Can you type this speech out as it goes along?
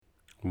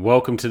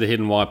Welcome to the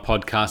Hidden Why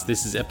podcast.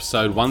 This is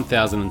episode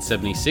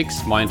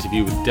 1076, my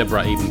interview with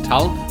Deborah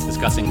Tull,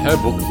 discussing her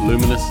book,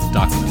 Luminous,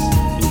 Darkness.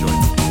 Enjoy.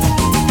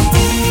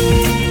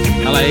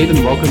 Hello,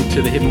 Eden. Welcome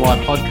to the Hidden Why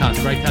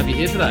podcast. Great to have you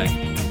here today.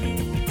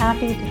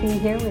 Happy to be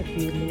here with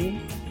you, Lee.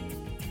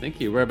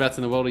 Thank you. Whereabouts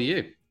in the world are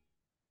you?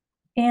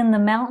 In the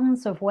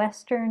mountains of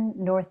Western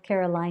North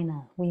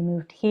Carolina. We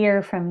moved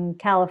here from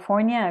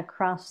California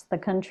across the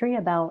country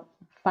about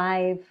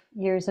 5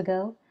 years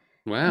ago.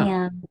 Wow.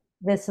 And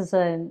this is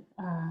a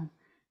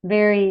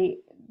very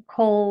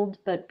cold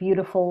but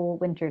beautiful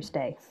winter's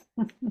day.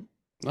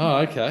 Oh,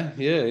 okay.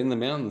 Yeah, in the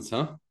mountains,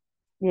 huh?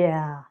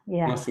 Yeah.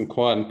 Nice and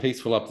quiet and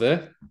peaceful up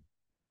there.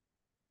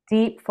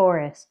 Deep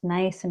forest,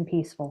 nice and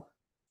peaceful.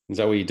 Is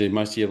that where you do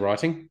most of your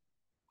writing?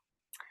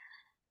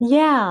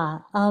 Yeah,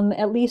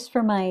 at least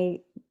for my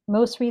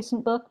most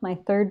recent book, my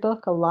third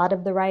book, a lot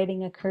of the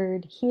writing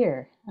occurred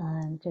here,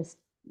 just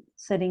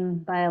sitting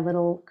by a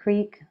little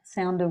creek,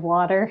 sound of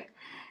water.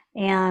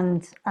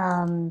 And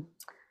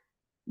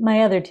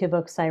my other two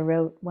books I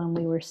wrote when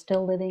we were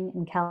still living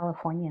in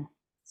California.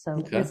 So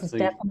Okay. this is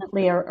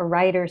definitely a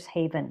writer's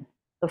haven,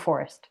 the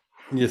forest.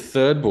 Your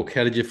third book,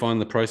 how did you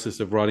find the process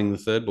of writing the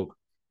third book?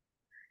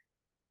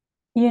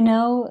 You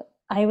know,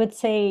 I would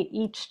say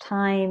each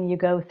time you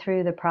go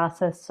through the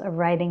process of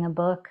writing a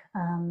book,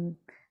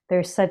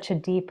 there's such a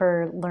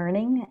deeper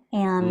learning.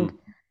 And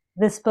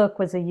this book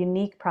was a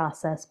unique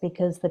process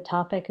because the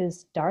topic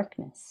is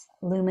darkness.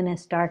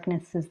 Luminous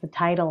Darkness is the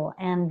title.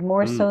 And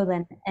more so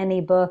than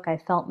any book, I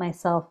felt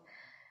myself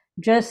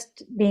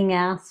just being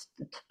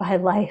asked by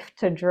life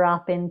to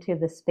drop into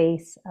the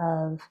space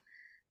of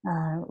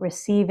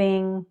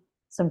receiving.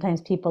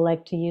 Sometimes people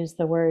like to use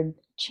the word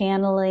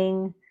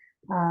channeling,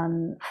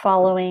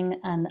 following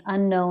an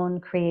unknown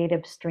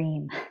creative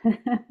stream.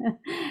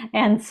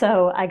 And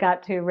so I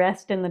got to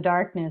rest in the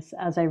darkness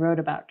as I wrote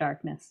about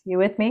darkness. You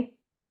with me?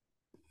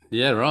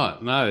 Yeah, right.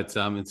 No, it's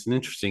an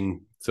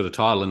interesting sort of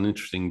title, an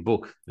interesting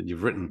book that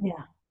you've written.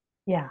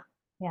 Yeah.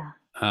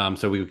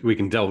 So we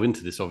can delve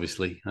into this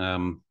obviously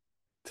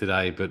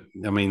today, but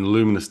I mean,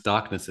 luminous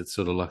darkness, it's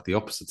sort of like the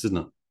opposites, isn't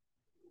it?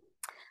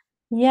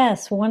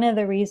 Yes, one of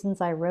the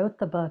reasons I wrote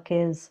the book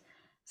is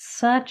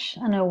such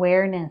an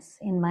awareness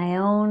in my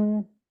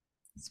own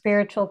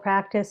spiritual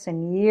practice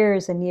and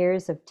years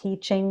of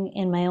teaching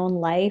in my own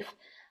life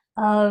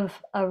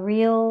of a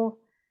real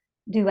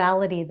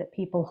duality that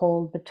people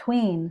hold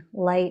between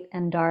light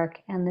and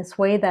dark, and this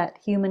way that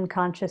human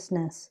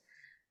consciousness,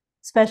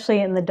 especially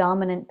in the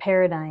dominant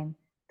paradigm,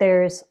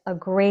 there's a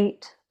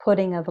great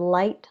putting of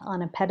light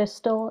on a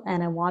pedestal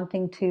and a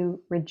wanting to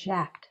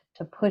reject,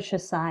 to push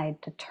aside,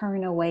 to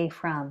turn away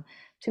from,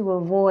 to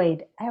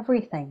avoid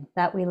everything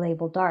that we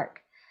label dark.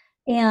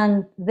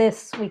 And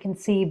this we can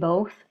see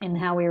both in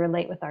how we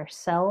relate with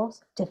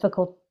ourselves,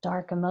 difficult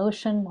dark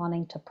emotion,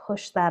 wanting to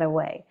push that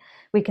away.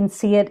 We can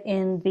see it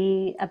in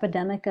the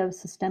epidemic of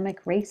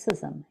systemic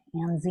racism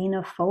and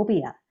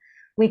xenophobia.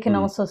 We can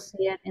also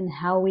see it in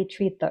how we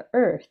treat the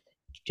earth.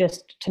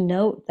 Just to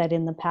note that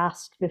in the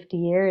past 50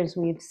 years,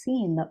 we've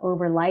seen the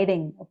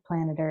overlighting of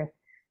planet Earth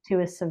to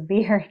a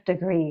severe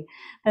degree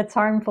that's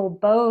harmful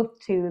both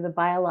to the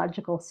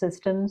biological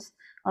systems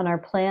on our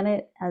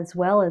planet as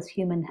well as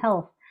human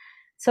health.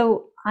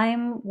 So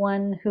I'm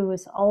one who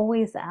is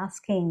always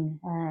asking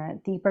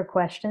deeper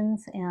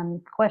questions and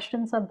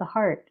questions of the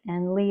heart.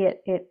 And Lee,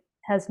 it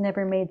has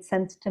never made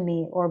sense to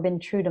me or been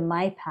true to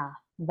my path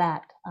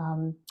that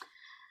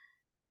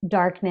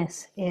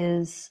darkness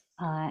is,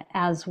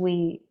 as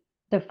we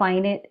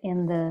define it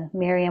in the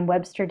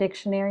Merriam-Webster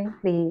dictionary,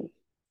 the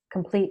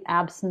complete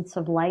absence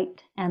of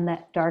light, and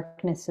that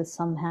darkness is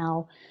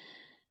somehow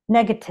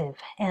negative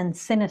and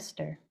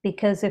sinister.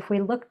 Because if we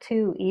look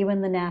to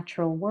even the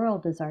natural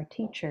world as our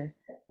teacher,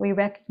 we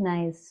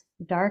recognize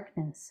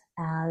darkness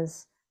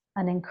as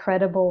an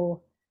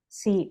incredible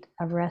seat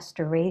of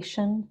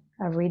restoration,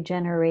 of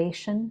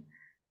regeneration,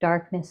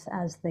 darkness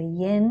as the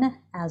yin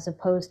as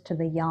opposed to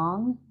the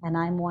yang. And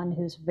I'm one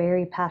who's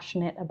very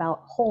passionate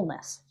about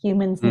wholeness.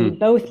 Humans need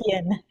both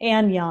yin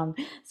and yang.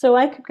 So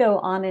I could go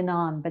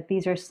on, but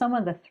these are some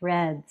of the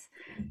threads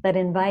that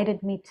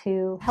invited me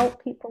to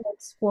help people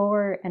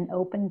explore and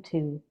open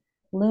to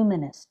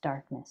luminous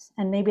darkness.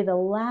 And maybe the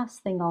last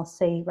thing I'll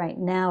say right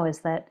now is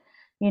that,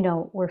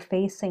 we're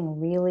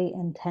facing really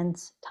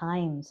intense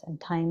times and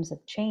times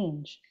of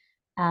change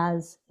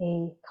as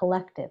a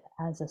collective,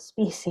 as a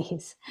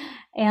species.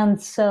 And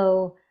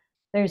so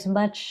there's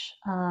much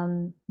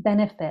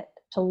benefit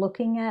to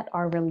looking at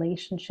our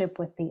relationship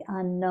with the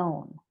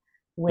unknown,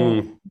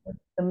 with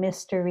the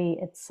mystery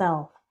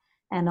itself,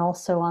 and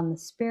also on the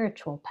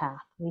spiritual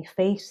path. We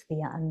face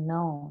the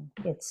unknown.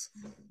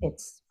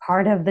 It's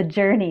part of the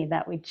journey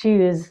that we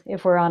choose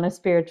if we're on a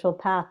spiritual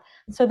path.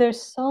 So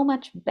there's so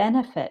much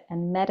benefit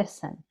and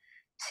medicine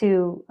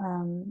to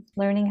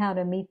learning how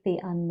to meet the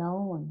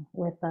unknown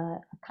with a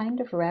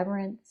kind of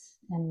reverence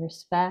and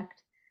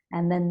respect,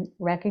 and then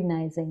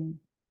recognizing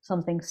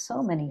something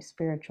so many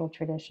spiritual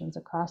traditions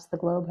across the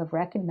globe have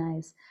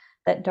recognized,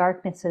 that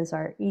darkness is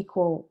our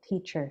equal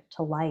teacher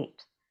to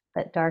light.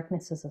 that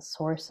darkness is a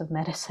source of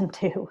medicine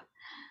too.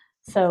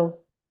 So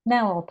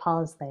now I'll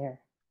pause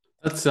there.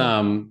 That's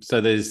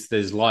so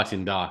there's light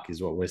in dark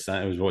is what we're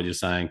saying, is what you're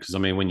saying. Because I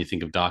mean, when you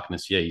think of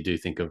darkness, yeah, you do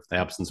think of the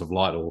absence of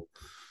light or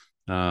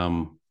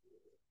um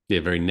yeah,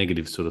 very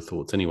negative sort of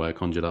thoughts anyway,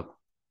 conjured up.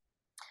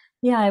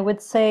 Yeah, I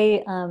would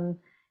say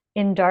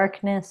in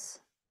darkness,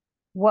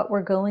 what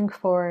we're going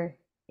for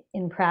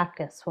in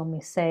practice when we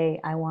say,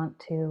 I want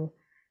to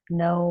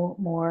know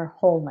more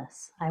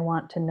wholeness, I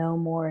want to know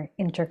more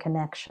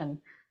interconnection,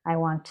 I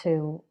want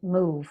to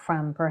move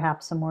from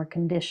perhaps a more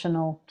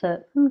conditional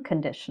to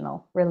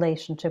unconditional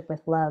relationship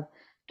with love.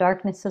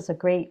 Darkness is a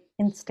great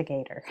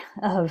instigator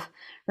of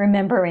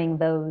remembering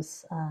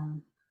those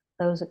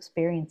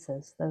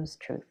experiences, those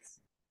truths.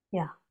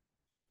 Yeah,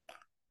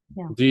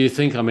 yeah. Do you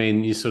think? I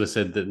mean, you sort of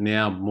said that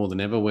now more than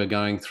ever we're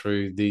going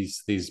through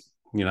these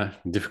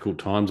difficult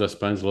times. I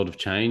suppose a lot of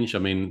change. I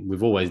mean,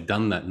 we've always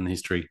done that in the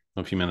history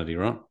of humanity,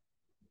 right?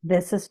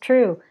 This is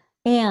true.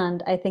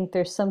 And I think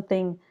there's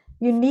something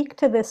unique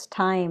to this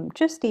time,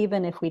 just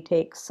even if we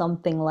take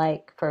something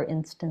like, for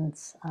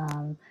instance,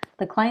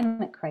 the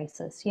climate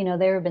crisis. You know,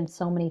 there have been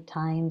so many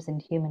times in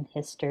human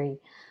history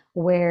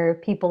where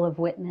people have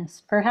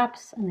witnessed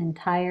perhaps an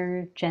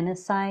entire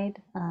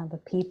genocide, the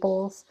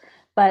peoples,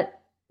 but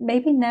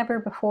maybe never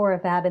before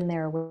have had in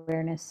their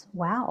awareness,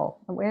 wow,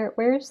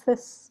 where is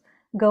this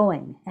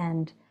going?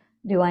 And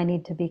do I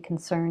need to be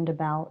concerned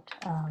about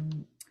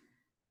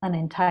an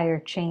entire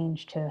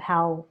change to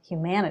how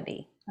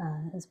humanity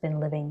has been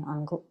living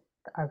on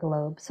our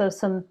globe? So,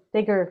 some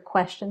bigger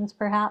questions,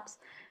 perhaps,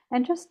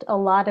 and just a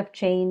lot of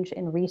change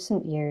in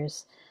recent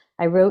years.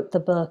 I wrote the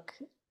book,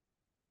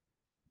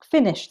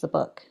 finished the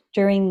book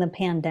during the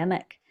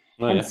pandemic.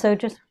 Oh And yeah, so,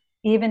 just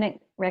even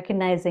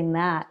recognizing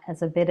that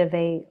as a bit of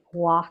a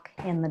walk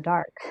in the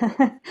dark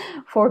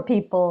for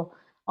people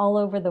all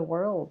over the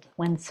world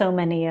when so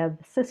many of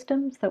the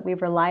systems that we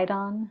relied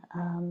on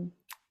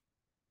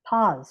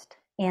paused.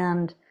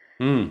 And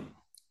mm.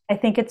 I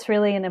think it's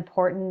really an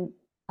important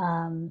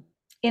um,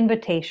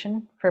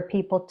 invitation for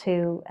people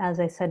to, as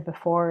I said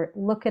before,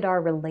 look at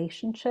our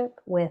relationship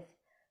with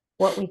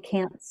what we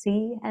can't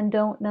see and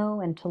don't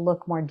know, and to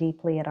look more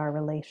deeply at our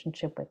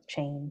relationship with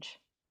change.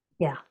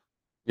 Yeah,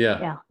 Yeah,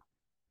 yeah.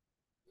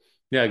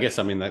 yeah. I guess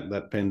I mean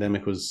that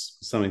pandemic was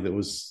something that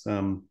was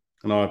an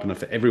eye opener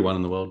for everyone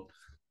in the world,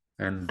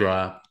 and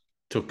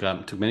took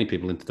many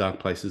people into dark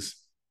places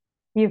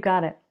You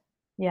got it.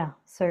 Yeah,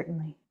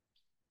 certainly.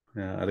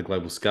 at a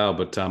global scale.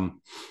 But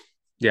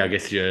yeah, I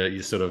guess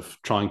you're sort of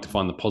trying to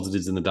find the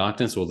positives in the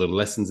darkness or the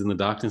lessons in the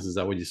darkness. Is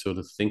that what you're sort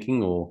of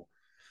thinking, or?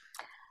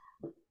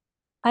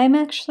 I'm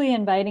actually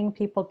inviting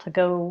people to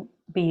go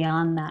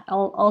beyond that.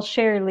 I'll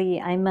share,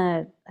 Lee. I'm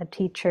a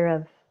teacher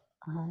of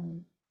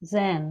um,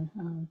 Zen,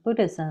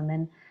 Buddhism,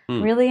 and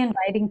Hmm. really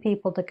inviting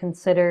people to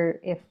consider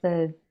if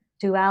the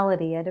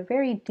duality at a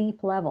very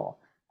deep level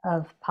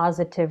of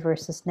positive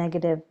versus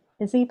negative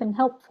is even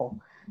helpful.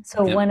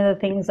 So, Yep. one of the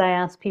things I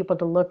ask people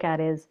to look at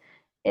is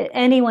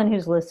anyone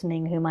who's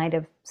listening who might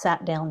have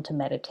sat down to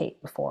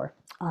meditate before,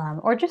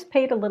 or just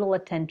paid a little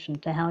attention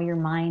to how your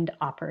mind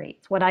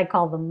operates, what I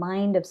call the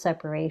mind of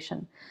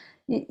separation.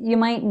 You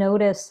might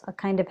notice a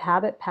kind of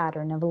habit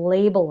pattern of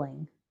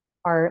labeling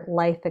our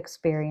life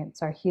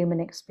experience, our human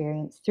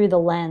experience, through the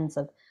lens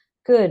of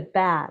good,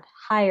 bad,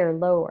 higher,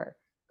 lower,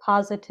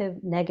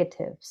 positive,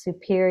 negative,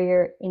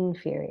 superior,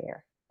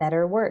 inferior,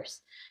 better,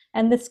 worse.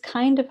 And this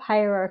kind of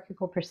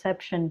hierarchical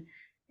perception,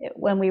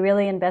 when we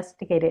really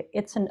investigate it,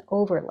 it's an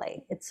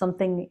overlay. It's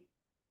something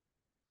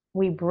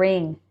we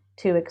bring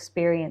to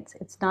experience.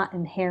 It's not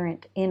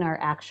inherent in our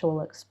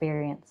actual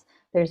experience.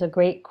 There's a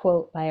great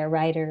quote by a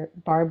writer,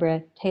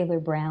 Barbara Taylor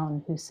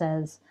Brown, who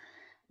says,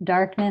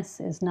 darkness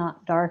is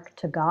not dark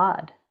to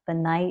God. The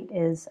night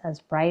is as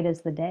bright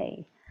as the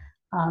day.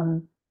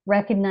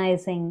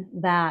 Recognizing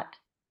that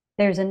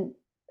there's a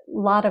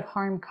lot of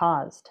harm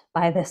caused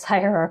by this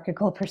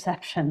hierarchical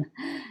perception.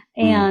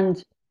 Hmm.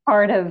 And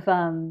part of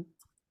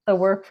the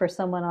work for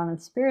someone on a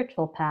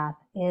spiritual path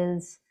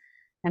is,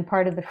 and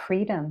part of the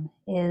freedom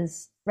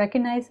is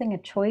recognizing a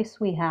choice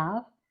we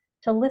have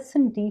to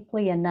listen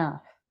deeply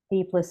enough.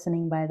 Deep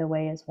listening, by the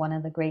way, is one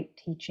of the great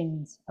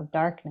teachings of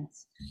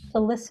darkness. To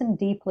listen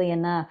deeply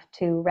enough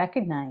to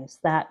recognize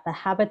that the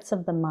habits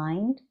of the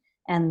mind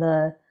and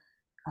the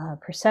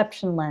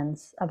perception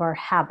lens of our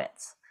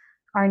habits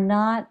are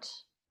not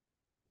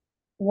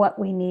what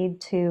we need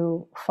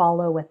to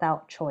follow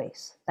without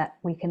choice, that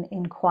we can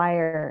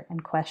inquire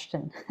and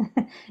question.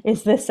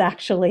 Is this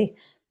actually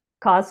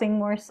causing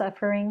more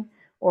suffering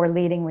or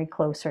leading me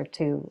closer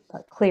to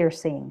clear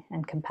seeing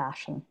and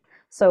compassion?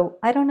 So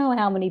I don't know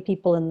how many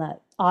people in the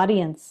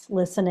audience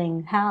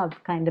listening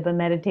have kind of a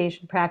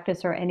meditation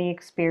practice or any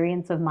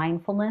experience of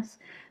mindfulness,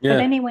 but Yeah.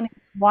 anyone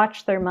who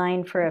watched their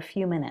mind for a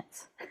few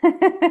minutes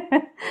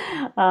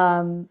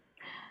um,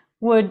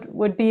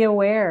 would be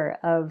aware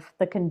of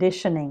the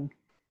conditioning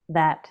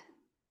that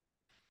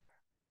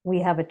we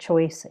have a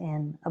choice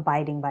in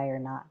abiding by or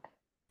not.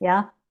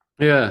 Yeah.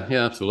 Yeah.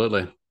 Yeah.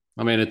 Absolutely.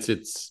 I mean,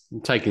 it's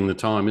taking the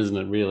time, isn't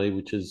it? Really,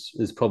 which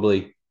is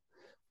probably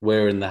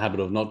we're in the habit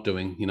of not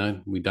doing.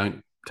 We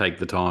don't take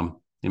the time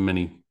in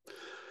many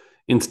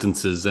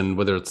instances, and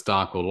whether it's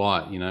dark or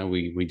light,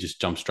 we just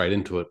jump straight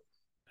into it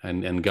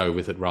and go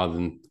with it rather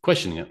than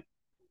questioning it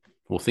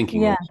or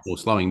thinking or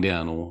Yes, slowing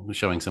down or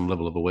showing some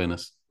level of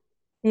awareness.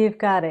 you've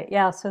got it.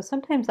 Yeah. So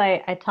sometimes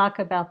I talk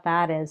about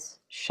that as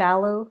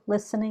shallow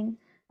listening.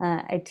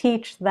 I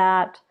teach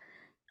that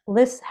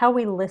how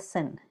we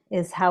listen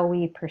is how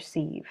we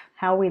perceive.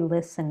 How we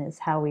listen is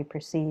how we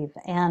perceive.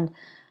 And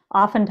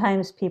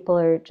oftentimes people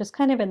are just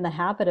kind of in the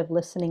habit of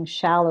listening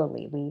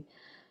shallowly. We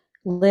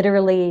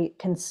literally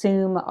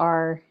consume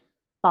our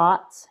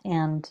thoughts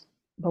and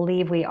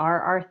believe we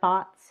are our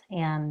thoughts,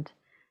 and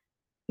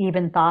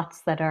even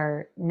thoughts that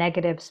are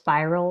negative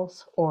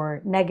spirals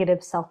or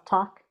negative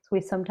self-talk, as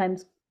we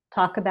sometimes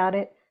talk about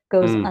it,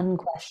 goes Mm.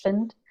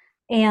 unquestioned.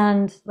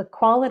 And the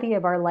quality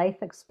of our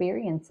life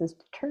experience is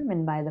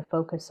determined by the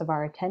focus of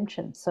our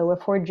attention. So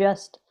if we're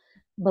just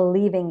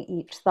believing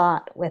each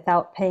thought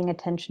without paying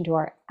attention to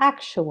our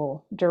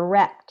actual,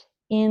 direct,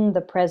 in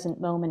the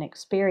present moment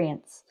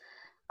experience,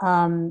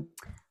 um,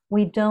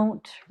 we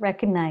don't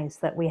recognize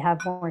that we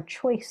have more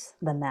choice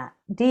than that.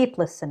 Deep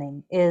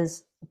listening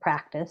is a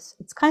practice.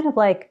 It's kind of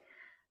like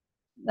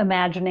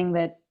imagining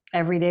that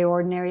everyday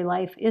ordinary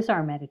life is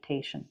our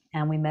meditation,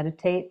 and we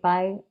meditate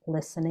by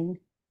listening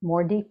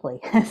more deeply.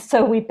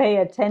 So we pay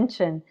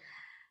attention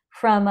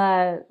from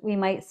a, we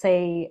might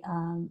say,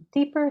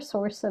 deeper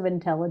source of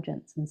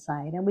intelligence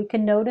inside, and we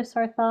can notice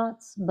our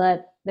thoughts,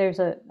 but there's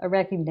a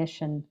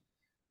recognition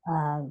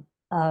uh,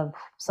 of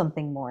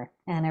something more,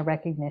 and a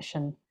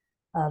recognition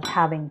of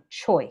having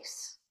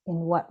choice in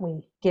what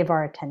we give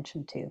our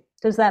attention to.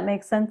 Does that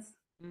make sense?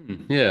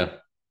 Mm. Yeah.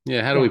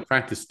 Yeah. How do we Yeah.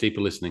 practice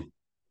deeper listening?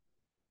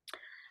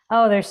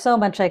 Oh, there's so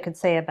much I could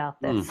say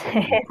about this.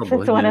 Mm. It's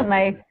Probably, one yeah. of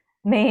my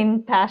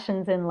main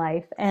passions in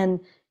life. And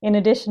in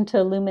addition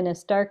to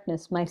Luminous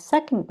Darkness, my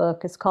second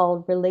book is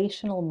called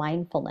Relational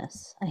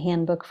Mindfulness, a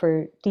handbook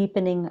for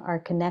deepening our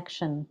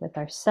connection with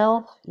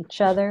ourself,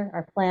 each other,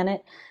 our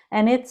planet.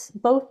 And it's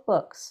both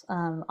books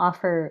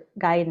offer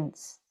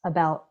guidance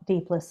about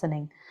deep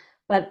listening.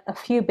 But a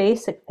few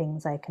basic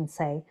things I can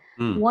say.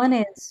 Mm. One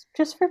is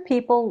just for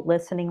people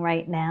listening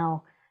right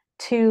now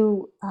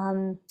to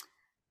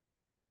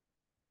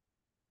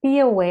be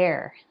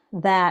aware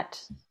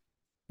that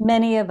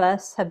many of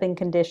us have been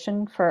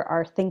conditioned for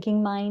our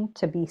thinking mind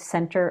to be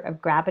center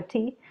of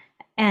gravity,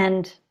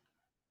 and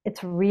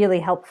it's really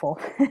helpful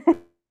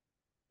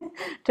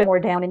to more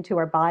down into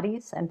our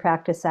bodies and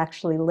practice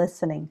actually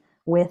listening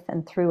with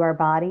and through our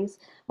bodies.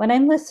 When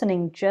I'm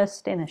listening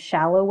just in a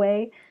shallow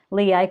way,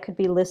 Lee, I could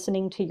be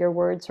listening to your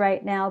words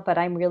right now, but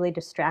I'm really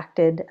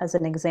distracted, as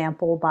an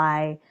example,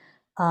 by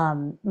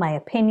my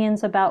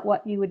opinions about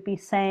what you would be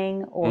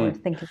saying, or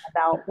Mm. thinking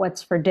about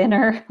what's for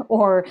dinner,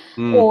 or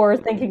Mm. or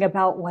thinking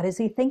about what does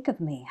he think of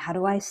me? How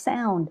do I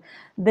sound?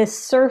 This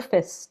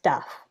surface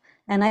stuff.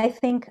 And I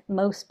think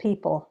most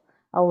people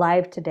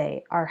alive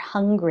today are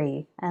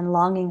hungry and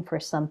longing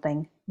for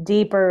something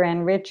deeper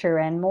and richer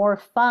and more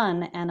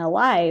fun and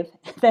alive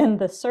than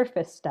the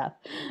surface stuff.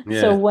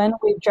 So Yeah. when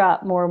we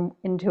drop more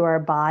into our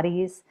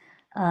bodies,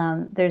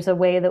 there's a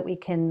way that we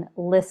can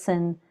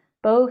listen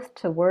both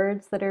to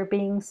words that are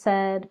being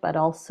said, but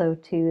also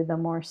to the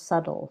more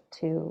subtle,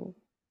 to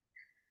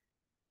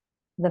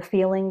the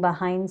feeling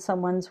behind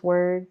someone's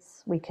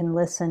words. We can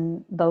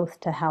listen both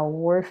to how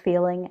we're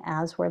feeling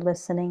as we're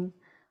listening.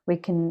 We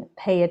can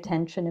pay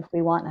attention if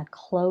we want a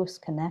close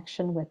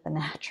connection with the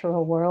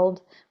natural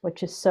world,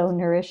 which is so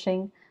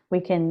nourishing. We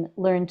can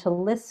learn to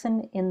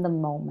listen in the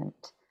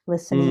moment.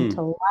 Listening Mm.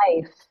 to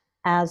life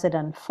as it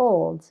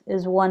unfolds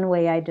is one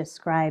way I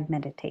describe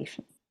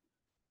meditation.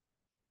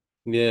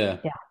 Yeah.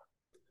 Yeah,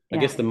 I yeah.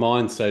 guess the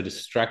mind's so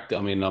distracted.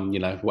 I mean,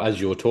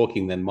 as you're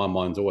talking, then my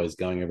mind's always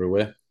going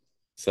everywhere.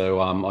 So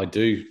I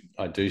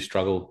do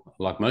struggle,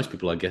 like most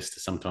people, I guess, to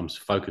sometimes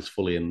focus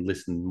fully and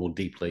listen more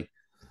deeply.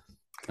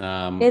 It's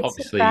a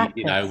Obviously, when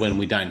practice.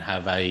 we don't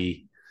have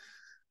a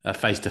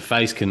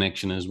face-to-face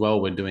connection as well,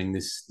 we're doing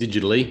this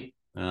digitally,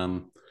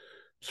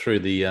 through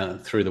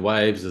the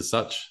waves as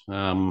such.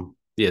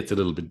 Yeah, it's a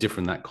little bit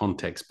different in that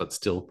context, but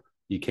still,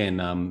 you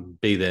can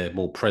be there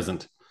more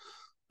present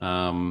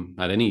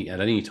at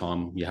any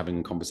time you're having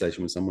a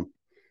conversation with someone.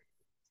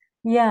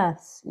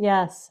 Yes,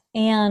 yes.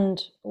 And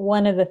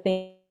one of the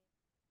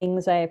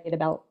things I read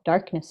about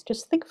darkness,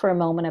 just think for a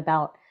moment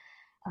about,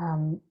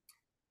 um,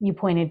 you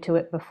pointed to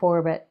it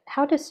before, but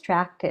how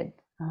distracted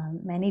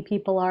many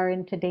people are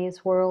in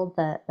today's world.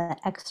 The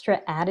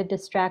extra added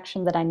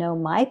distraction that I know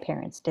my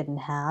parents didn't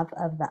have,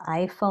 of the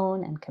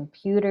iPhone and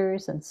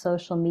computers and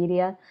social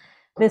media.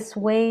 This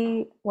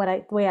way,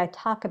 the way I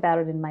talk about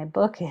it in my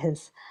book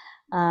is,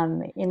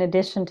 in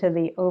addition to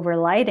the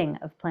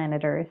overlighting of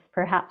planet Earth,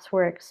 perhaps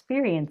we're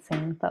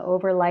experiencing the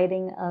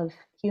overlighting of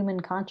human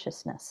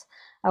consciousness,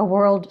 a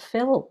world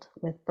filled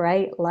with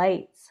bright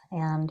lights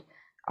and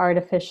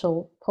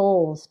artificial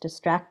poles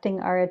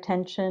distracting our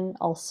attention,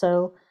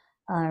 also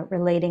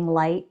relating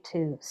light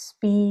to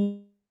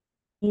speed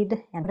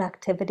and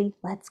productivity.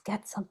 Let's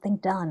get something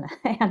done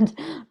and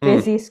Mm.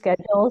 busy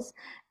schedules.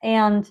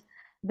 And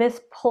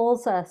this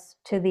pulls us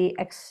to the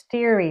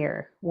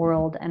exterior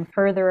world and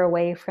further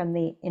away from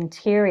the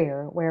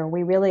interior, where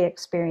we really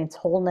experience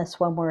wholeness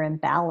when we're in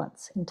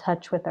balance, in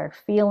touch with our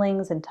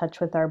feelings, in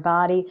touch with our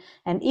body,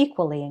 and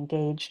equally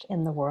engaged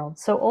in the world.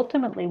 So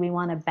ultimately, we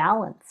want a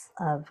balance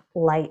of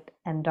light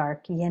and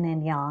dark, yin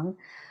and yang.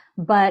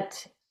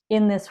 But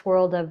in this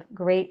world of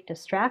great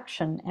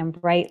distraction and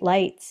bright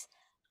lights,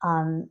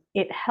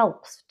 it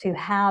helps to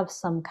have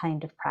some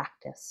kind of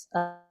practice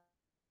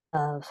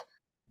of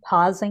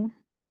pausing,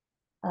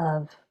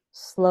 of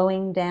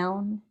slowing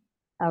down,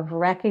 of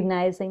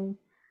recognizing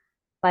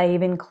by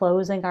even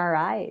closing our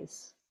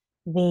eyes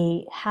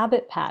the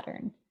habit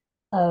pattern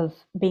of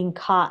being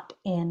caught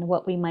in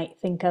what we might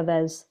think of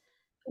as,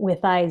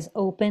 with eyes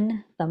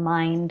open, the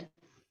mind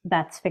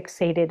that's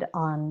fixated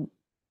on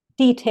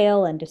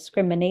detail and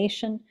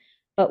discrimination.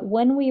 But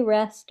when we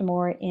rest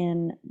more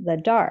in the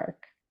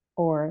dark,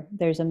 or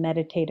there's a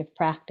meditative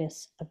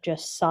practice of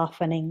just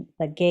softening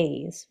the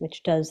gaze,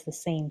 which does the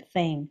same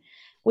thing,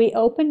 we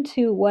open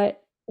to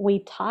what we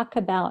talk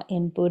about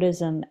in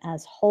Buddhism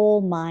as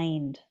whole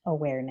mind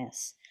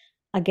awareness.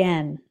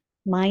 Again,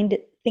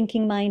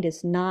 thinking mind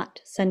is not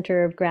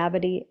center of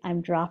gravity.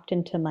 I'm dropped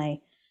into my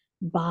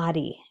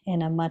body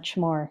in a much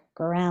more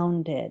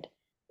grounded,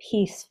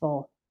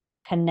 peaceful,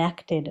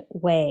 connected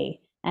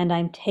way. And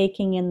I'm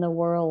taking in the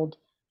world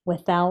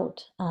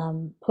without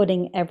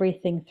putting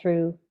everything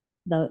through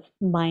the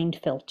mind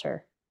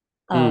filter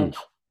Mm. of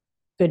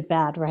good,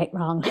 bad, right,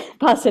 wrong,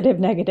 positive,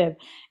 negative.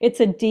 It's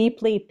a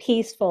deeply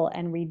peaceful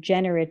and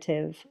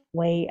regenerative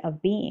way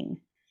of being.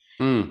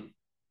 Mm.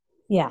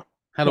 Yeah.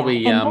 How do Yeah.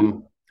 we And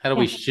then, how do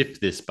we yeah.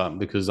 shift this? But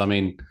because I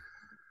mean,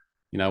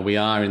 we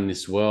are in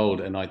this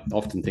world, and I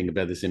often think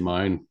about this in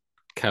my own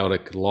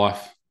chaotic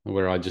life,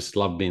 where I just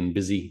love being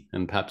busy,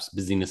 and perhaps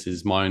busyness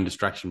is my own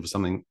distraction for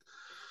something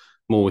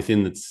more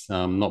within that's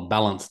not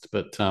balanced.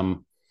 But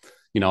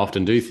I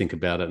often do think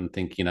about it and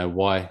think,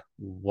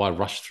 why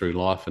rush through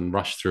life and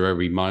rush through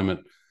every moment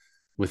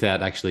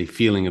without actually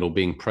feeling it or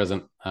being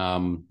present.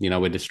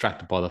 We're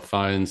distracted by the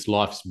phones.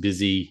 Life's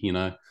busy.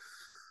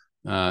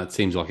 It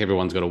seems like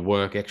everyone's got to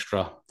work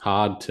extra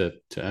hard to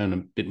earn a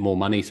bit more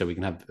money so we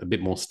can have a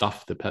bit more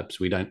stuff that perhaps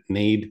we don't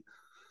need.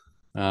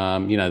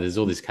 There's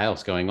all this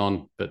chaos going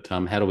on, but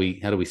how do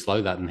we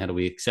slow that, and how do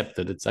we accept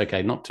that it's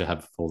okay not to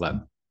have all that?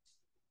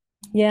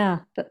 Yeah,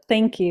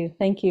 thank you.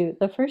 Thank you.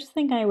 The first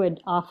thing I would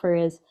offer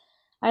is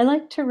I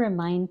like to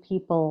remind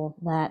people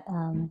that,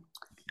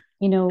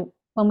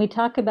 when we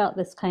talk about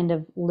this kind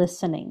of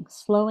listening,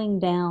 slowing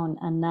down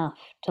enough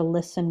to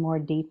listen more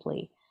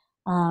deeply,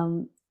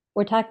 um,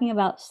 we're talking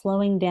about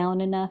slowing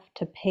down enough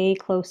to pay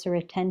closer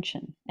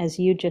attention, as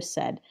you just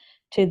said,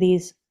 to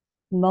these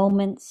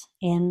moments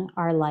in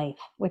our life,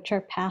 which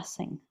are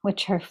passing,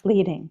 which are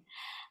fleeting.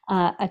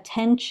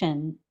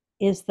 Attention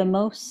is the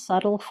most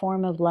subtle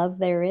form of love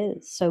there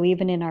is. So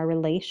even in our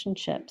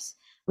relationships,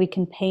 we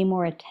can pay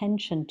more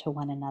attention to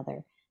one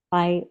another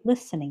by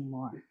listening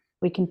more.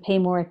 We can pay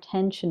more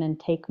attention and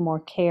take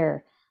more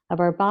care of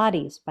our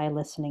bodies by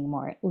listening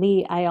more.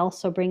 Lee, I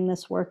also bring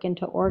this work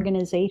into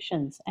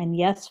organizations, and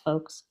yes,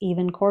 folks,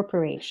 even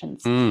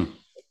corporations, Mm,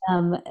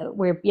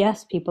 where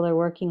yes, people are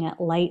working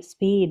at light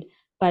speed,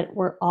 but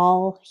we're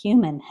all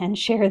human and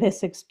share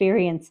this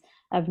experience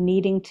of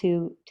needing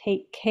to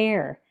take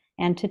care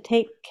and to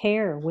take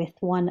care with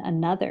one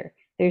another.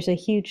 There's a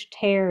huge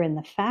tear in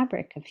the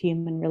fabric of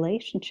human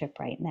relationship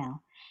right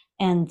now.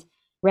 And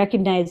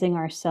recognizing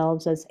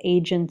ourselves as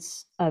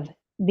agents of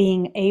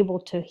being able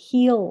to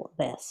heal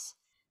this,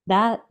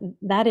 that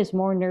that is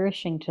more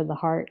nourishing to the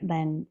heart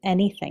than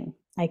anything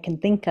I can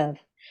think of.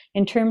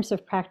 In terms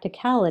of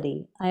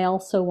practicality, I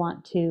also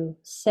want to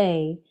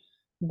say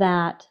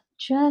that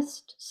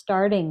just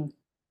starting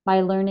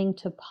by learning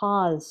to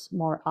pause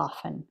more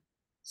often.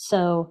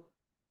 So,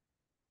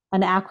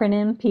 an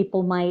acronym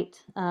people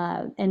might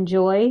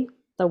enjoy,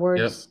 the word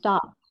yep.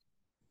 STOP,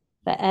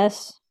 the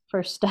S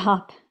for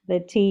stop,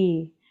 the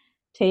T.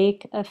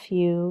 Take a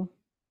few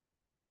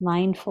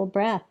mindful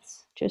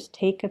breaths. Just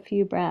take a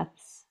few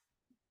breaths.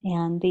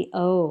 And the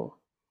O,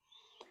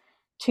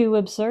 to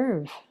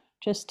observe,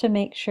 just to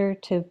make sure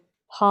to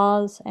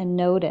pause and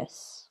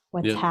notice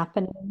what's Yep.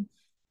 happening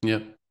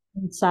Yep.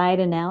 inside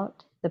and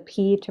out, the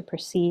P to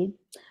proceed.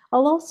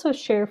 I'll also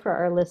share for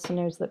our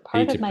listeners that P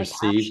part to of my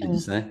perceive, did you passion,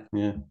 say?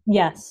 Yeah.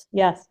 yes,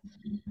 yes,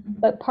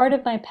 but part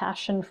of my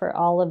passion for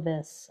all of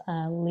this,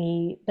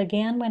 Lee,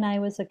 began when I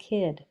was a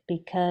kid,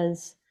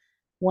 because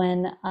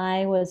when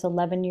I was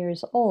 11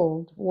 years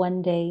old,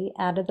 one day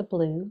out of the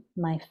blue,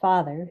 my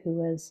father, who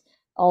was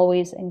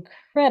always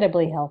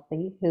incredibly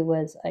healthy, who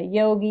was a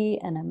yogi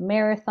and a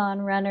marathon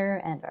runner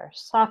and our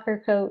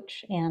soccer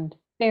coach and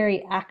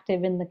very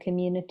active in the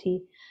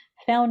community,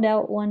 found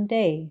out one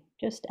day,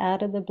 just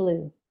out of the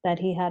blue, that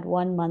he had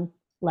 1 month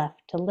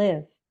left to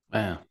live.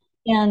 Wow.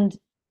 And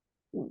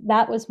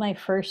that was my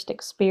first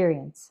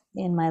experience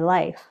in my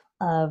life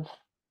of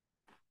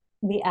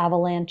the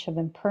avalanche of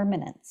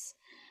impermanence.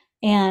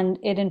 And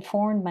it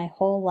informed my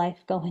whole life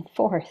going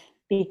forth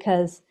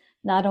because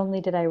not only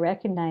did I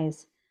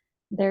recognize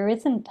there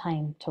isn't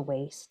time to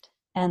waste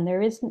and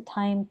there isn't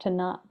time to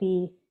not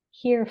be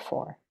here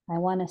for. I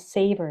want to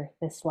savor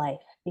this life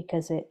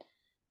because it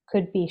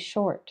could be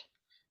short.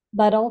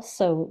 But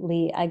also,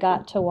 Lee, I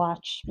got to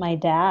watch my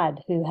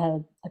dad, who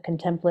had a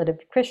contemplative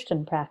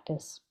Christian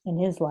practice in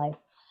his life,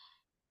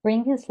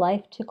 bring his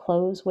life to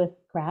close with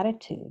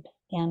gratitude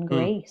and Hmm.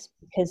 grace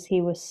because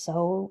he was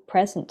so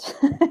present.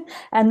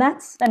 And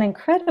that's an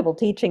incredible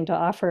teaching to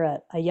offer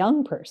a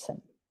young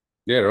person.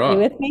 Yeah, You right.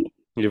 with me?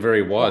 You're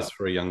very Yeah. wise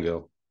for a young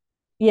girl.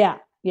 Yeah.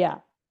 Yeah.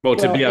 Well,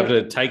 to Well, be able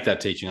it, to take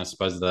that teaching, I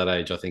suppose, at that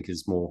age, I think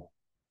is more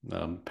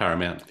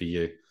paramount for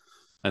you.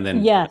 And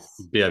then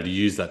yes. be able to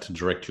use that to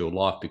direct your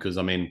life. Because,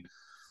 I mean,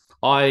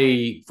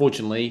 I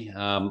fortunately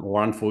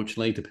or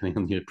unfortunately, depending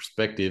on your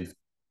perspective,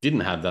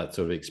 didn't have that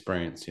sort of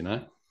experience, you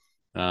know.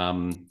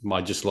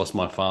 I just lost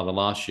my father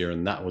last year,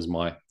 and that was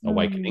my Mm,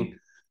 awakening.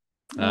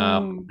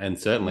 mm, And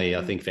certainly,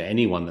 I mm. think for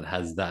anyone that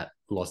has that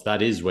loss,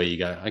 that is where you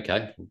go,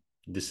 okay,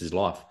 this is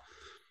life.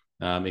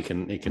 It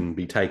can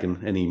be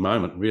taken any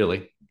moment,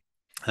 really.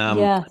 Um,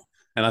 Yes.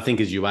 and I think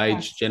as you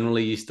age, Yes.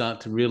 generally, you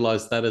start to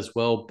realize that as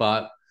well.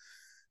 But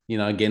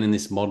again, in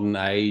this modern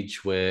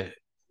age where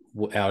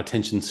our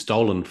attention's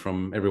stolen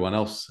from everyone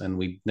else, and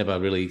we never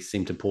really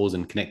seem to pause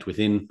and connect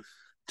within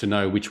to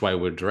know which way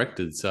we're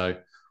directed. So,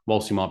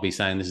 whilst you might be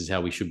saying this is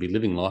how we should be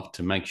living life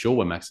to make sure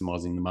we're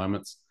maximizing the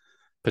moments,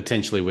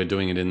 potentially we're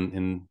doing it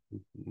in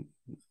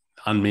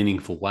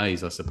unmeaningful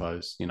ways, I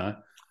suppose, you know?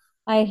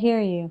 I hear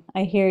you.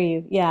 I hear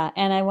you. Yeah,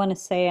 and I want to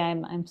say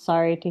I'm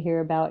sorry to hear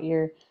about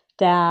your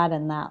dad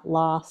and that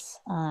loss,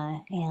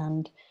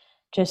 and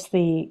just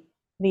the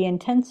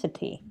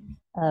intensity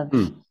of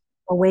Hmm.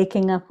 a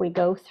waking up we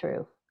go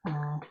through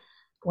uh,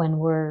 when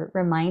we're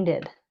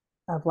reminded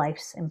of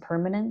life's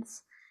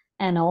impermanence,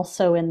 and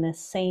also in the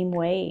same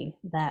way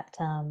that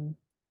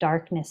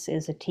darkness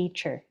is a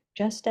teacher,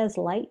 just as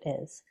light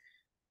is.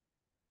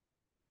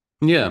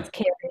 Yeah. It's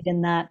carried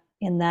in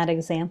that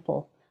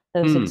example,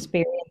 those Hmm.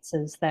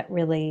 experiences that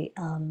really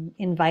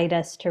invite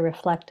us to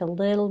reflect a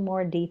little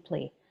more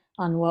deeply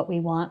on what we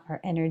want our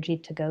energy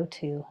to go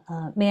to.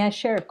 May I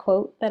share a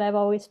quote that I've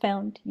always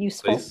found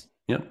useful? Please.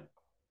 Yep.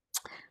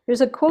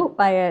 There's a quote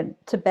by a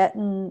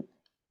Tibetan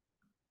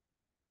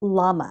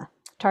Lama,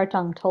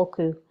 Tartang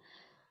Tolku,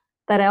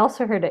 that I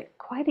also heard at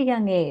quite a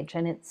young age,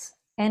 and it's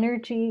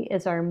energy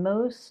is our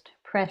most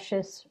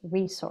precious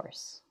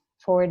resource,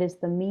 for it is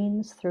the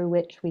means through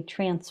which we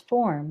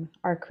transform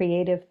our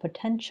creative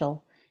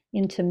potential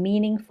into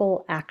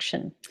meaningful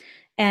action.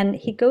 And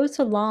he goes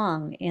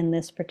along in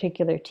this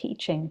particular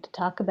teaching to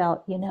talk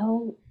about,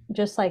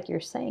 just like you're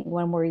saying,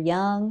 when we're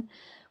young,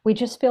 we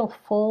just feel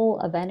full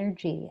of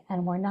energy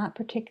and we're not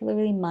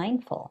particularly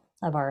mindful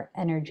of our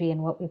energy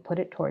and what we put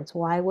it towards.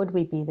 Why would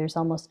we be? There's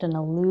almost an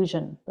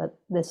illusion that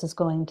this is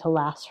going to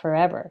last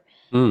forever.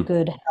 Hmm.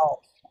 Good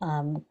health,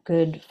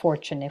 good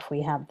fortune if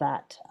we have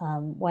that,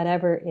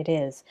 whatever it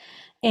is.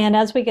 And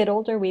as we get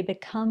older, we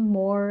become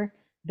more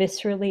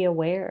viscerally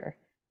aware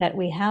that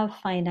we have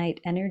finite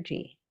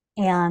energy.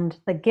 And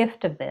the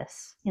gift of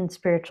this in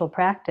spiritual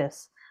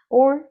practice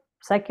or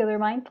secular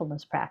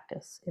mindfulness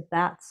practice, if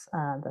that's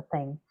the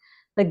thing,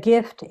 the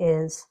gift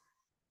is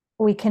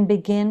we can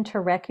begin to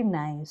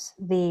recognize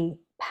the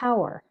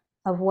power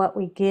of what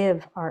we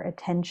give our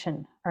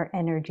attention, our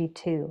energy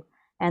to,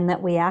 and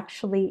that we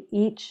actually,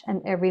 each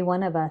and every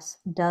one of us,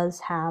 does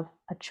have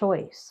a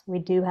choice. We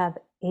do have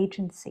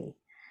agency.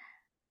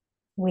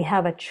 We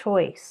have a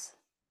choice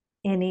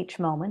in each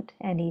moment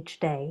and each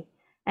day.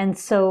 And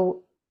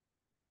so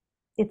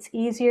it's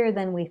easier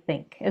than we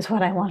think, is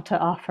what I want to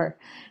offer,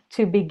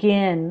 to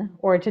begin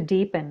or to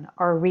deepen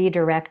our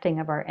redirecting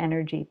of our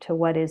energy to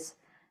what is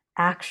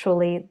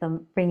actually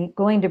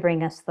going to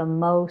bring us the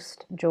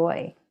most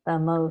joy, the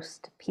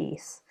most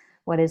peace,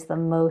 what is the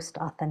most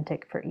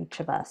authentic for each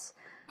of us.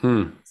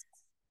 Hmm.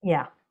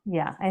 Yeah,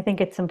 yeah. I think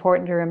it's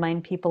important to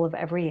remind people of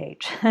every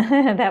age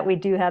that we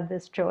do have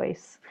this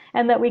choice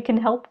and that we can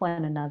help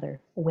one another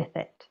with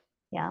it.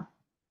 Yeah.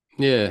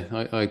 Yeah.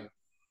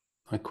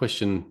 I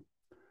question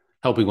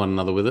helping one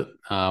another with it.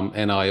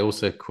 And I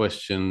also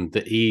question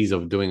the ease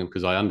of doing it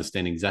because I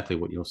understand exactly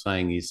what you're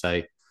saying. You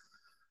say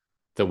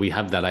that we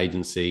have that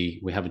agency,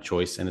 we have a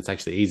choice, and it's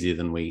actually easier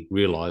than we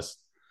realize.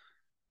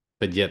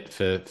 But yet,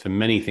 for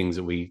many things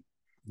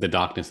the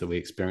darkness that we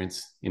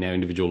experience in our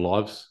individual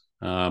lives,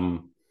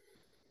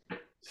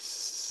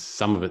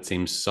 some of it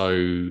seems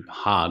so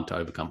hard to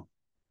overcome.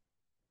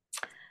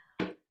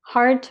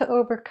 Hard to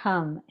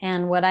overcome.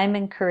 And what I'm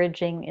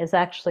encouraging is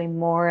actually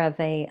more of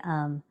a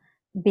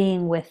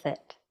being with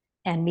it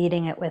and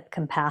meeting it with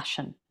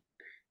compassion.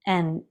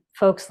 And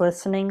folks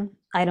listening,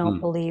 I don't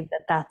Mm. believe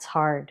that that's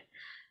hard.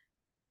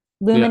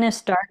 Yeah.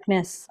 Luminous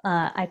darkness,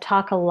 I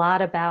talk a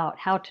lot about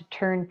how to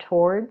turn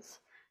towards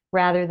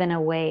rather than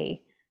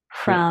away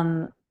Yeah.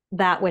 from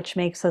that which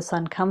makes us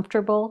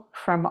uncomfortable,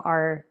 from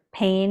our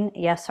pain,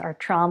 yes, our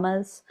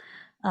traumas,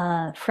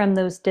 from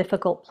those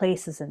difficult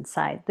places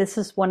inside. This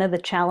is one of the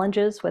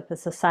challenges with a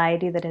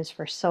society that has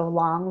for so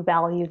long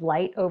valued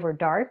light over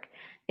dark,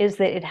 is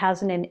that it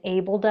hasn't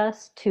enabled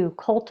us to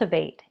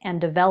cultivate and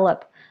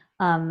develop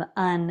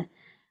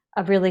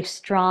a really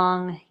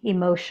strong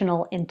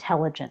emotional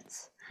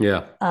intelligence.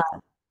 Yeah.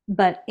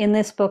 But in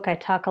this book, I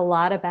talk a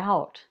lot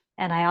about,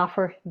 and I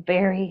offer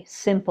very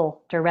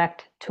simple,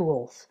 direct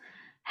tools,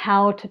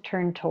 how to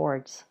turn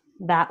towards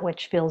that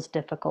which feels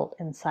difficult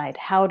inside,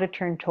 how to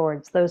turn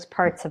towards those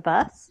parts of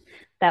us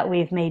that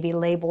we've maybe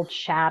labeled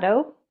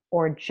shadow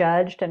or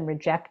judged and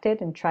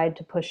rejected and tried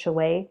to push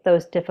away,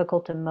 those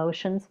difficult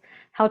emotions,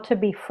 how to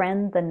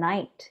befriend the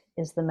night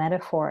is the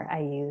metaphor I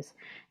use.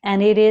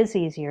 And it is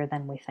easier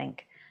than we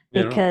think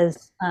Yeah. Right.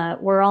 because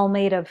we're all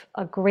made of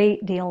a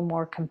great deal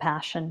more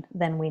compassion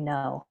than we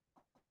know.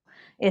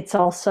 It's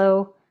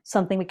also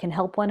something we can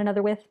help one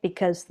another with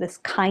because this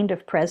kind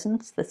of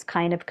presence, this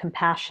kind of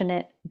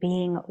compassionate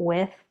being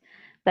with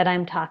that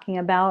I'm talking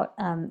about,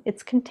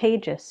 it's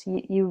contagious.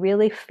 You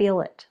really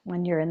feel it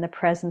when you're in the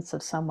presence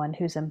of someone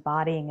who's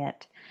embodying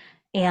it.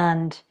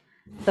 And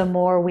the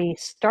more we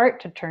start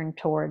to turn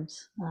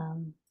towards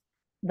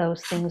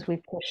those things we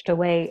pushed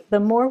away, the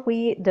more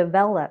we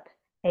develop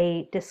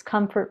a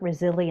discomfort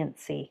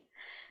resiliency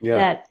Yeah.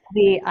 that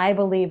I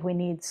believe we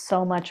need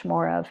so much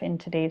more of in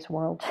today's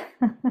world.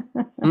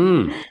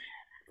 Mm.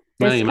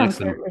 No, you make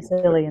Discomfort some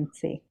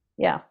resiliency.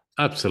 Yeah.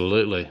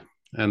 absolutely,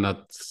 and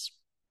that's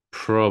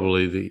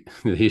probably the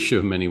issue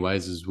in many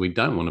ways is we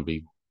don't want to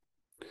be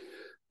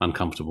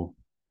uncomfortable.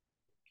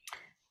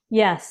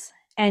 Yes.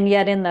 And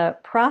yet, in the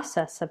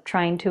process of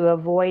trying to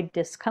avoid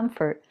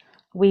discomfort,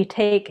 we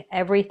take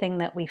everything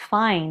that we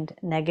find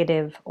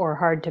negative or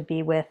hard to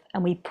be with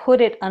and we put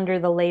it under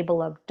the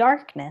label of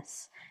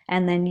darkness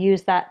and then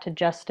use that to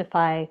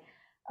justify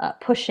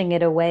pushing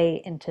it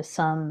away into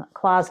some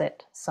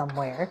closet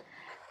somewhere.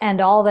 And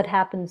all that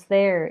happens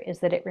there is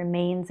that it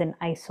remains in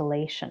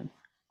isolation.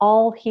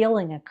 All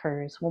healing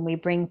occurs when we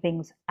bring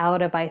things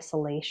out of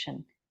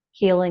isolation.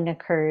 Healing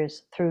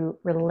occurs through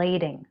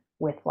relating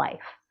with life,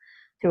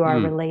 through our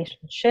Mm.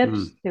 relationships,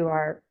 Mm. through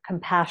our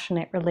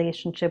compassionate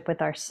relationship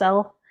with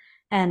ourself.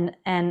 And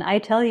I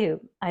tell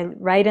you, I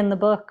write in the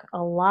book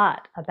a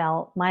lot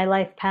about my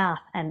life path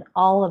and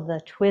all of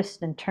the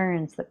twists and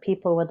turns that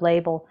people would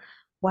label,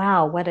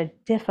 wow, what a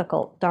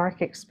difficult,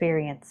 dark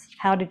experience.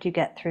 How did you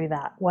get through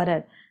that? What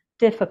a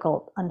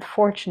difficult,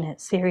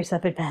 unfortunate series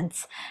of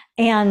events.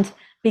 And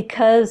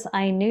because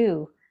I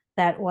knew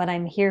that what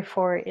I'm here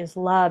for is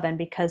love, and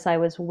because I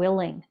was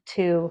willing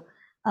to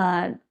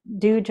uh,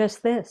 do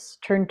just this,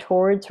 turn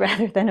towards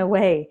rather than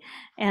away,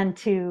 and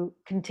to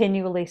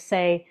continually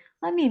say,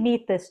 let me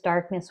meet this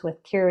darkness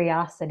with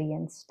curiosity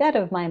instead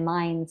of my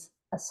mind's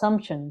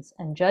assumptions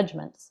and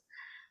judgments.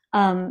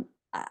 Um,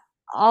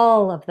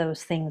 all of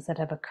those things that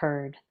have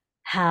occurred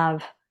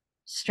have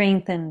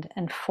strengthened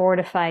and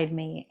fortified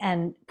me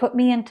and put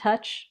me in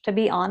touch, to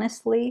be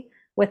honestly,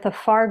 with a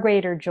far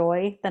greater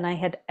joy than I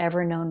had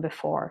ever known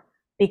before.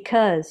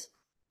 Because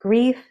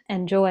grief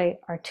and joy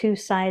are two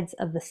sides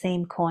of the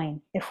same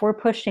coin. If we're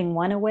pushing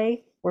one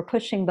away, we're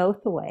pushing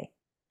both away.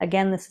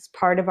 Again, this is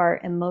part of our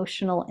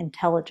emotional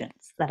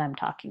intelligence that I'm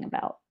talking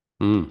about.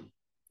 Mm.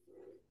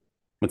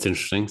 That's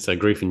interesting. So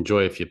grief and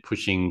joy, if you're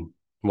pushing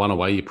one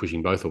away, you're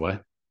pushing both away.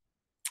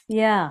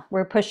 Yeah,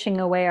 we're pushing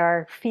away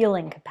our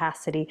feeling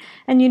capacity.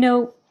 And, you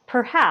know,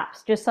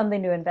 perhaps just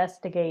something to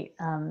investigate.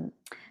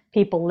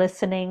 People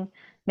listening,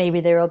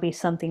 maybe there will be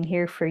something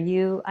here for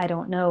you. I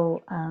don't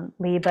know,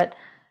 Lee, but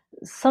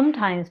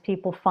sometimes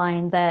people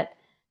find that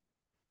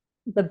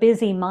the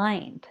busy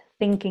mind,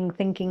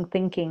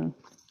 thinking,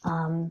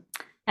 um,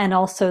 and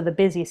also the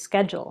busy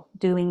schedule,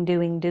 doing,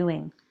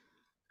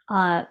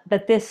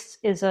 that this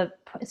is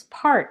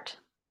part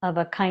of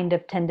a kind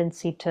of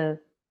tendency to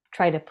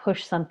try to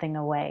push something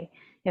away.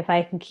 If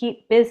I can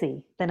keep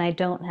busy, then I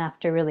don't have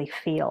to really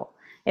feel.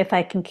 If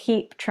I can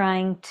keep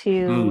trying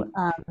to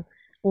Mm.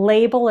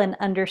 label and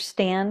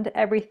understand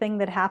everything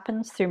that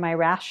happens through my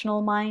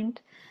rational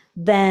mind,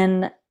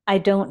 then I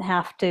don't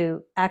have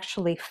to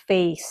actually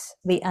face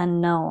the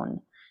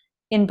unknown.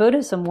 In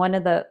Buddhism, one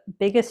of the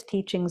biggest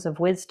teachings of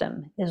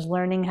wisdom is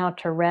learning how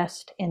to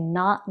rest in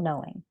not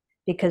knowing,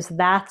 because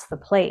that's the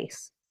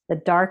place, the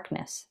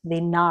darkness,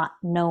 the not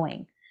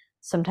knowing.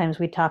 Sometimes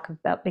we talk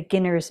about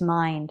beginner's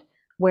mind,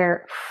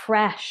 where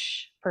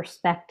fresh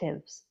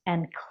perspectives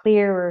and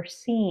clearer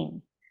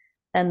seeing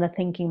than the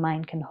thinking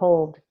mind can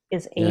hold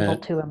is able Yeah.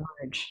 to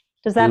emerge.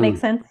 Does that make Mm.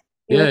 sense?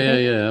 You Yeah, with yeah,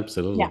 me? yeah, Yeah,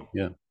 absolutely.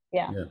 Yeah.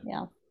 yeah, Yeah.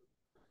 yeah.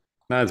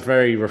 No, it's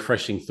very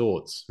refreshing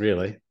thoughts,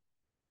 really,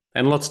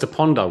 and lots to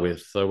ponder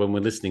with. So when we're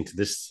listening to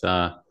this,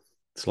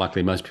 it's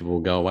likely most people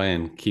will go away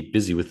and keep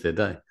busy with their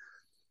day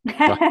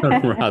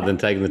rather than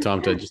taking the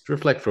time to just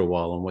reflect for a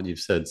while on what you've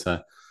said.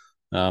 So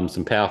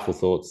some powerful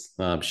thoughts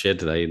shared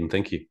today, Eden.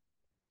 Thank you.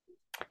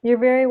 You're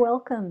very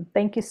welcome.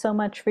 Thank you so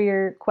much for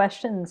your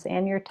questions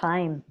and your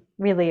time.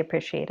 Really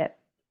appreciate it.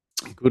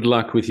 Good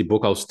luck with your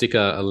book. I'll stick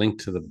a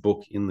link to the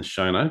book in the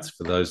show notes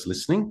for those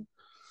listening.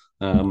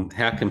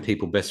 How can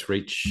people best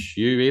reach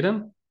you,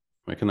 Eden?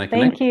 Where can they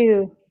connect? Thank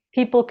you.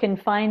 People can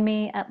find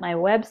me at my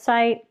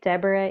website,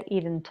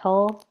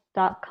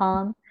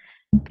 deborah.tull.com.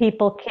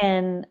 People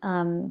can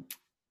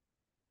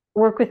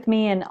work with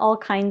me in all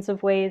kinds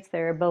of ways.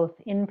 There are both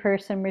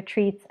in-person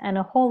retreats and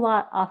a whole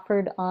lot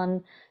offered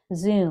on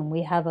Zoom.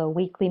 We have a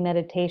weekly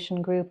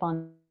meditation group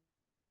on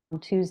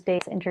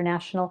Tuesdays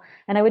International.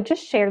 And I would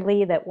just share,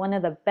 Lee, that one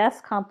of the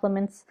best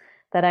compliments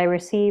that I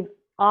receive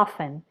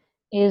often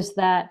is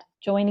that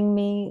joining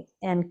me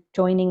and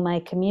joining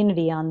my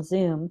community on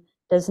Zoom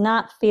does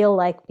not feel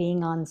like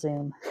being on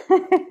Zoom.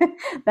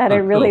 That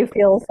it really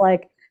feels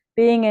like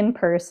being in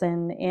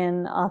person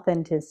in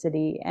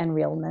authenticity and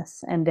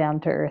realness and down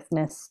to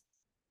earthness.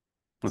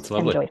 That's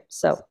lovely. And joy.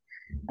 So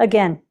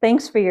again,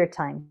 thanks for your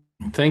time.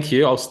 Thank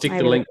you. I'll stick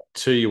the link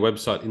to your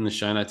website in the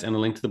show notes and a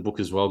link to the book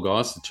as well,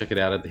 guys. So check it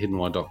out at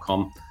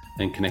thehiddenwhy.com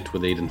and connect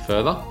with Eden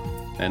further.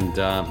 And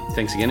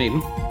thanks again,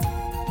 Eden.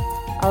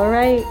 All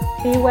right.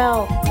 Be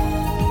well.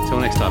 Till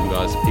next time,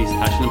 guys. Peace,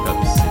 passion, and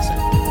purpose. See you soon.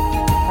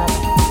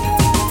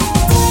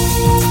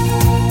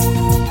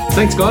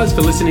 Thanks, guys,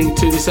 for listening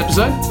to this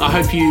episode. I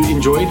hope you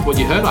enjoyed what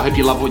you heard. I hope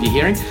you love what you're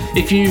hearing.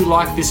 If you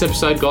like this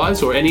episode,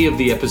 guys, or any of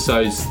the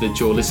episodes that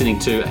you're listening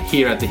to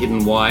here at The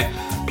Hidden Why,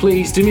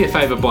 please do me a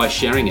favor by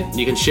sharing it.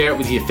 You can share it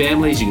with your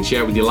families, you can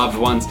share it with your loved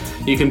ones.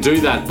 You can do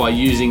that by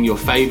using your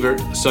favorite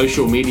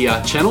social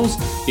media channels,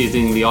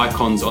 using the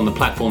icons on the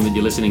platform that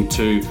you're listening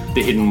to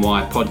The Hidden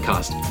Why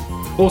podcast.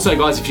 Also,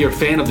 guys, if you're a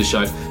fan of the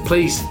show,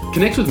 please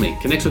connect with me.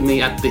 Connect with me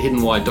at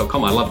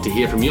thehiddenwhy.com. I love to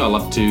hear from you. I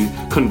love to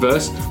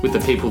converse with the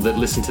people that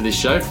listen to this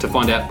show to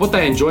find out what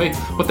they enjoy,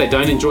 what they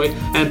don't enjoy,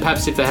 and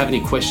perhaps if they have any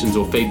questions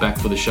or feedback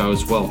for the show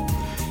as well.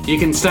 You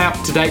can stay up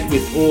to date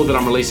with all that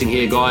I'm releasing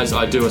here, guys.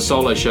 I do a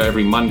solo show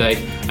every Monday,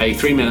 a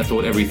 3-minute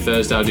thought every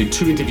Thursday. I do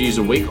 2 interviews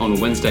a week on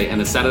a Wednesday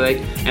and a Saturday,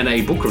 and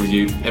a book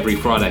review every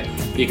Friday.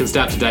 You can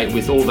stay up to date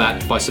with all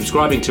that by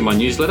subscribing to my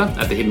newsletter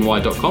at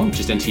thehiddenwhy.com.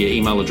 Just enter your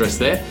email address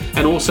there,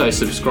 and also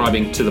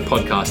subscribing to the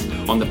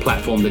podcast on the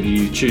platform that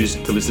you choose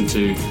to listen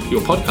to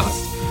your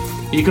podcast.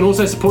 You can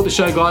also support the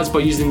show, guys, by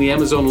using the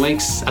Amazon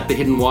links at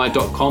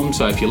thehiddenwhy.com.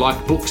 So if you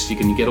like books, you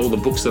can get all the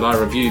books that I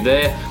review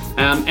there.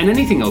 And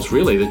anything else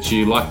really that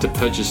you like to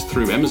purchase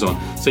through Amazon.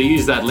 So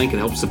use that link, it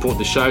helps support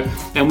the show.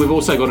 And we've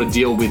also got a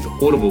deal with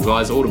Audible,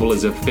 guys. Audible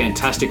is a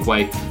fantastic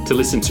way to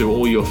listen to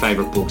all your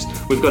favorite books.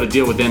 We've got a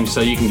deal with them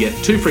so you can get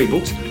 2 free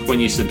books when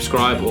you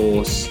subscribe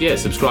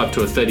subscribe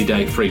to a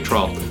 30-day free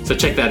trial. So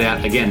check that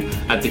out again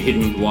at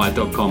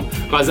thehiddenwhy.com.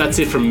 Guys, that's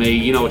it from me.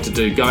 You know what to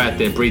do. Go out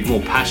there, breathe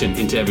more passion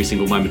into every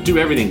single moment. Do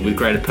everything with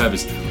greater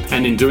purpose.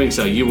 And in doing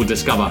so, you will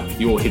discover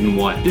your hidden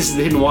why. This is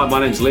The Hidden Why.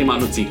 My name's Lee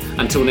Martinuzzi.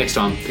 Until next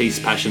time, peace,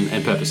 passion,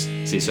 and purpose.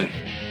 See you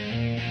soon.